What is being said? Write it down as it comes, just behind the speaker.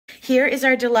Here is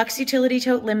our Deluxe Utility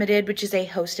Tote Limited, which is a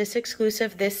Hostess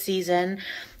exclusive this season.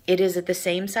 It is at the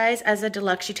same size as a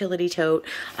Deluxe Utility Tote.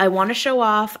 I want to show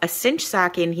off a Cinch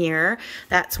Sac in here.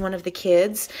 That's one of the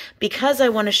kids, because I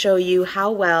want to show you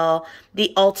how well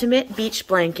the Ultimate Beach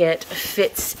Blanket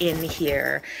fits in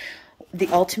here. The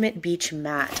Ultimate Beach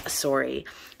Mat, sorry.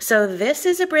 So this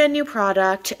is a brand new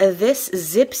product. This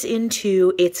zips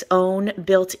into its own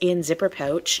built-in zipper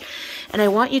pouch. And I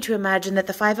want you to imagine that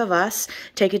the five of us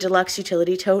take a Deluxe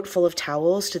Utility Tote full of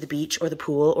towels to the beach or the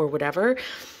pool or whatever,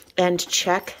 and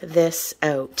check this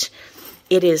out.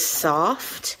 It is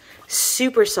soft,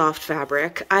 super soft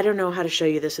fabric. I don't know how to show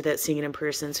you this without seeing it in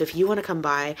person. So if you want to come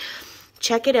by,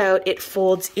 check it out. It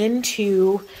folds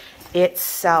into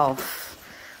itself.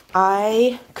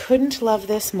 I couldn't love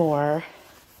this more.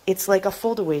 It's like a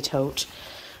foldaway tote,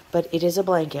 but it is a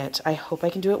blanket. I hope I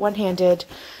can do it one-handed.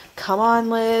 Come on,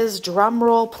 Liz, drum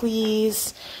roll,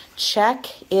 please. Check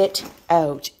it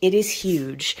out. It is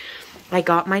huge. I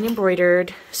got mine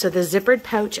embroidered, so the zippered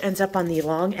pouch ends up on the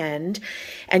long end,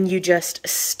 and you just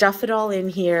stuff it all in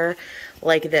here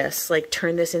like this, like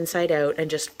turn this inside out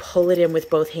and just pull it in with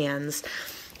both hands.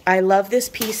 I love this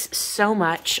piece so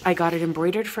much. I got it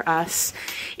embroidered for us.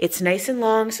 It's nice and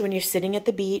long, so when you're sitting at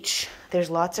the beach,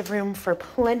 there's lots of room for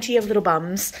plenty of little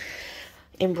bums.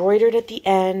 Embroidered at the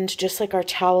end, just like our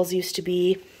towels used to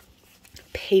be.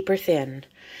 Paper thin.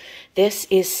 This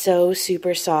is so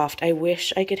super soft. I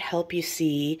wish I could help you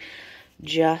see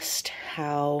just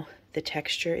how the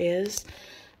texture is,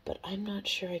 but I'm not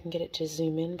sure I can get it to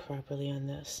zoom in properly on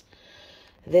this.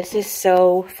 This is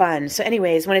so fun. So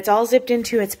anyways, when it's all zipped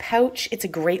into its pouch, it's a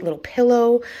great little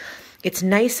pillow. It's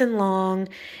nice and long,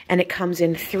 and it comes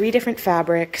in 3 different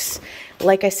fabrics.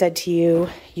 Like I said to you,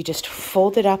 you just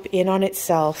fold it up in on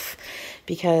itself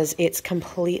because it's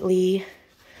completely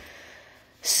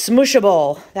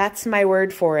smushable. That's my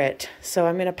word for it. So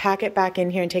I'm going to pack it back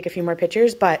in here and take a few more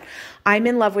pictures, but I'm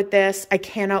in love with this. I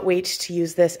cannot wait to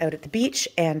use this out at the beach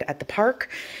and at the park.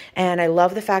 And I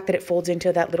love the fact that it folds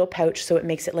into that little pouch, so it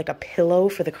makes it like a pillow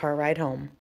for the car ride home.